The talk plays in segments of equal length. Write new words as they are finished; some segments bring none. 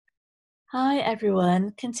Hi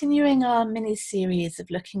everyone, continuing our mini series of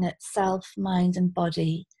looking at self, mind, and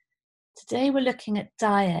body. Today we're looking at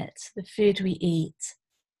diet, the food we eat.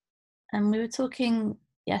 And we were talking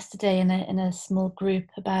yesterday in a small group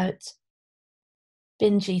about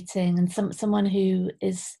binge eating and someone who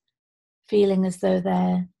is feeling as though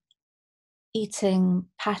their eating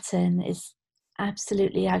pattern is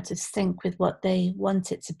absolutely out of sync with what they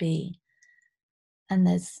want it to be. And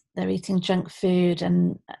they're eating junk food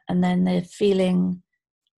and then they're feeling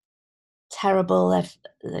terrible.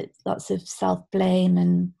 They've lots of self-blame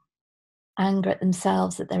and anger at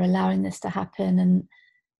themselves that they're allowing this to happen, and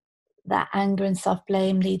that anger and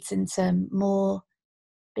self-blame leads into more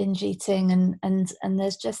binge eating, and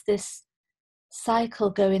there's just this cycle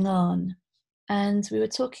going on. And we were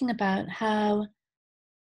talking about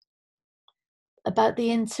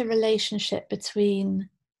the interrelationship between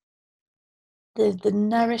the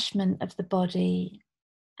nourishment of the body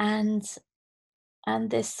and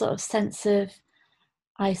this sort of sense of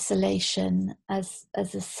isolation as a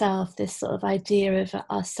self, this sort of idea of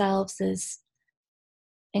ourselves as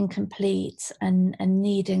incomplete and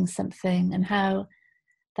needing something, and how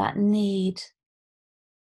that need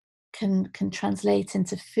can translate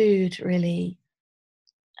into food really,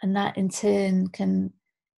 and that in turn can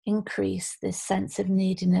increase this sense of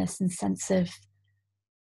neediness and sense of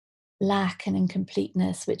lack and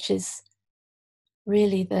incompleteness, which is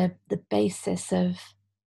really the basis of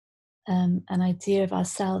an idea of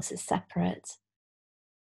ourselves as separate.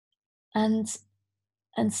 And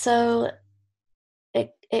so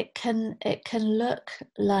it can look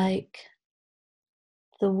like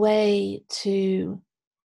the way to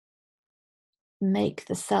make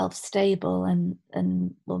the self stable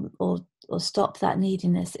and or stop that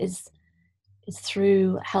neediness is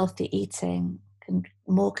through healthy eating,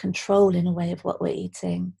 more control in a way of what we're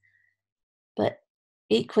eating. But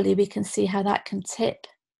equally, we can see how that can tip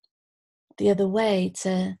the other way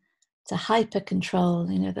to hyper control.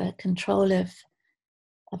 The control of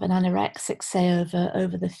an anorexic, say,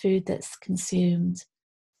 over the food that's consumed,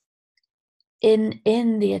 in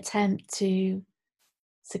the attempt to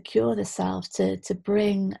secure the self, to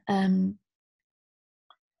bring a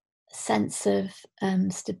sense of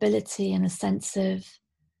stability and a sense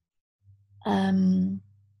um,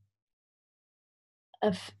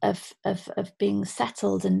 of being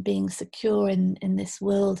settled and being secure in this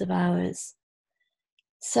world of ours.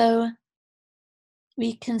 So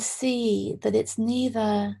we can see that it's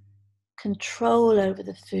neither control over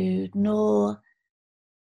the food nor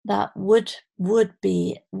that would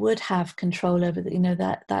have control over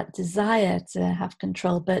that desire to have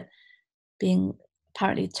control, but being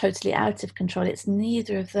apparently totally out of control. It's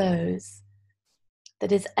neither of those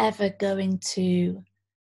that is ever going to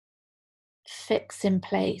fix in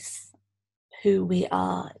place who we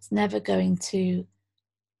are. It's never going to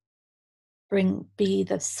be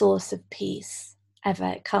the source of peace, ever.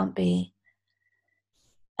 It can't be.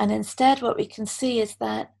 And instead what we can see is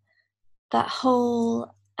that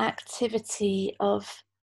whole activity of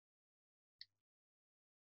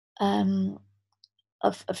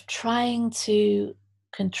trying to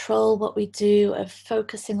control what we do, of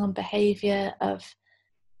focusing on behavior, of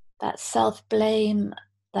that self-blame,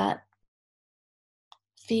 that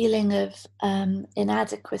feeling of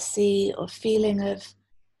inadequacy, or feeling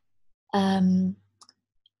um,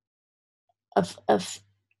 of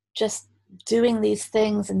just doing these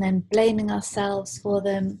things and then blaming ourselves for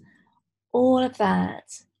them. All of it,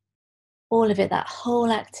 that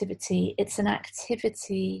whole activity, it's an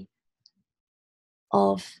activity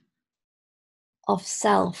of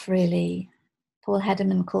self, really. Paul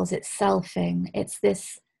Hederman calls it selfing. It's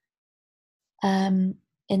this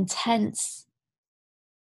intense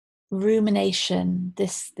rumination,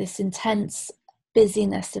 this intense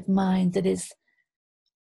busyness of mind that is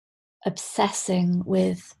obsessing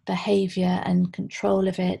with behavior and control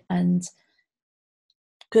of it, and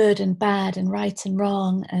good and bad and right and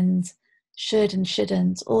wrong and should and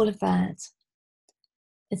shouldn't, all of that.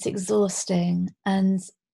 It's exhausting, and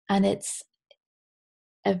it's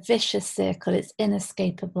a vicious circle. It's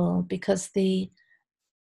inescapable, because the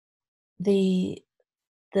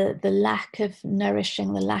lack of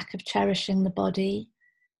nourishing, the lack of cherishing the body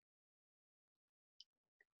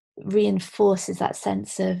reinforces that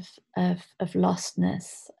sense of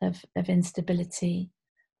lostness, of instability,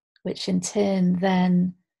 which in turn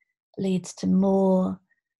then leads to more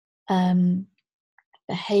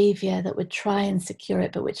behavior that would try and secure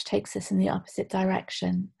it, but which takes us in the opposite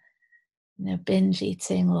direction. Binge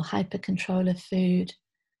eating or hyper control of food.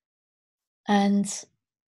 And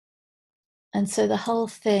so the whole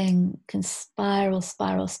thing can spiral.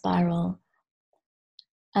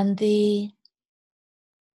 and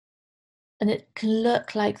it can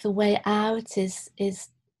look like the way out is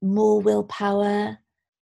more willpower,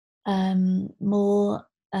 more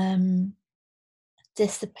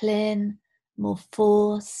discipline, more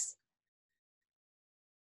force.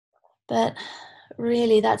 But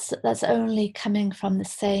really, that's only coming from the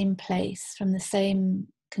same place, from the same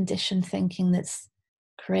conditioned thinking that's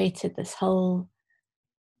created this whole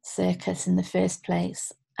circus in the first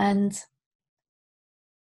place. And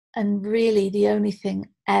really, the only thing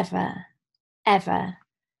ever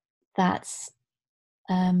that's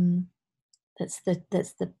the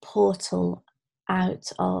portal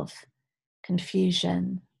out of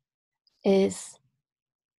confusion is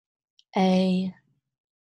a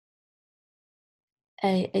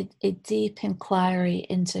deep inquiry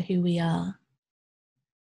into who we are,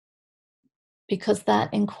 because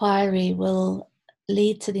that inquiry will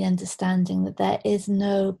lead to the understanding that there is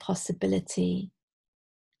no possibility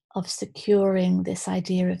of securing this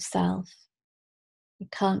idea of self.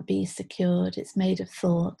 It can't be secured, it's made of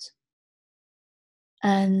thought.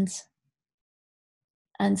 And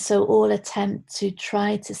so all attempt to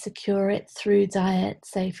try to secure it through diet,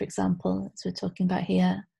 say for example, as we're talking about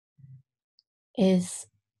here, is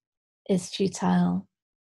futile.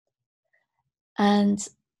 And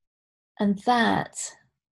that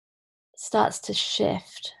starts to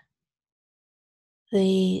shift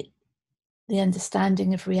the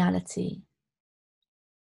understanding of reality.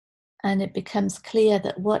 And it becomes clear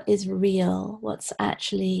that what is real, what's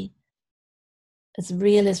actually as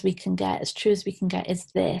real as we can get, as true as we can get, is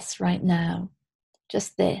this right now.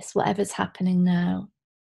 Just this, whatever's happening now.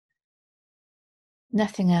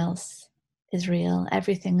 Nothing else is real.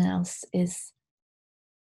 Everything else is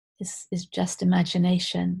just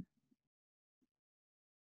imagination.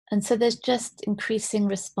 And so there's just increasing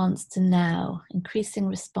response to now, increasing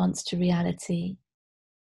response to reality.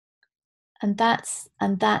 And that's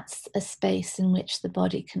a space in which the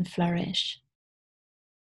body can flourish.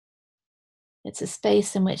 It's a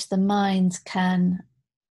space in which the mind can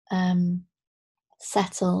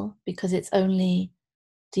settle, because it's only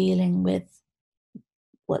dealing with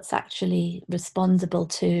what's actually responsible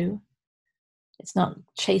to. It's not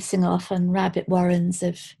chasing off on rabbit warrens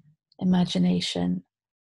of imagination.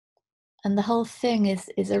 And the whole thing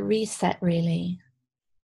is a reset, really.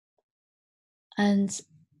 And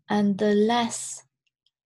the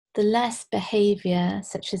less behavior,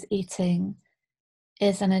 such as eating,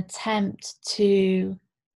 is an attempt to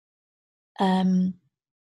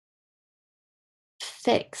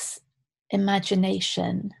fix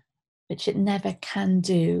imagination, which it never can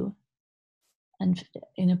do. And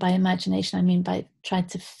by imagination, I mean by trying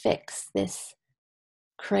to fix this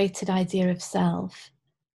created idea of self.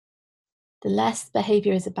 The less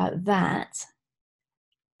behavior is about that,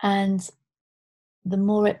 and the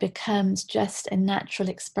more it becomes just a natural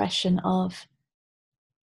expression of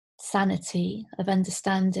sanity, of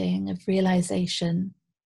understanding, of realization,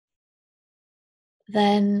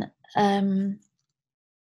 then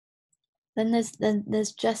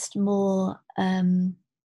there's just more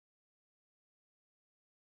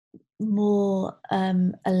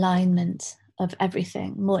alignment of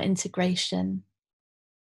everything, more integration.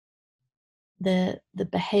 The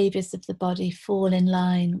behaviors of the body fall in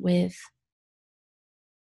line with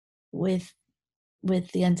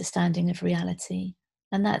the understanding of reality,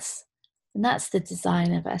 and that's the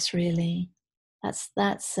design of us, really. That's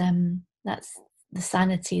the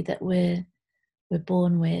sanity that we're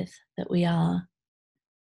born with, that we are.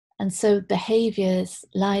 And so behaviors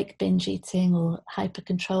like binge eating or hyper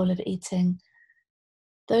control of eating,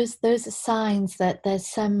 those are signs that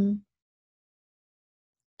there's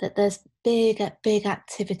big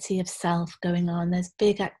activity of self going on. There's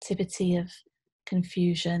big activity of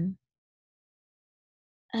confusion.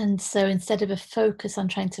 And so instead of a focus on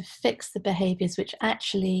trying to fix the behaviors, which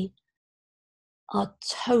actually are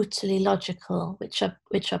totally logical, which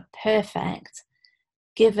are perfect,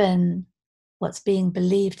 given what's being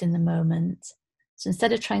believed in the moment. So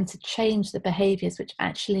instead of trying to change the behaviors, which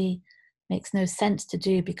actually makes no sense to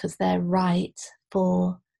do because they're right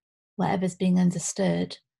for whatever's being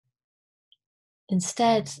understood,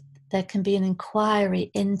 instead there can be an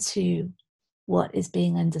inquiry into what is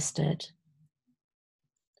being understood,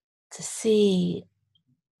 to see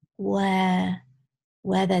where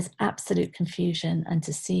there's absolute confusion and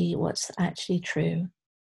to see what's actually true.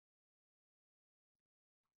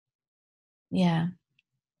 Yeah.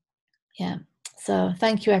 So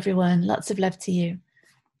thank you, everyone. Lots of love to you.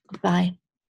 Goodbye.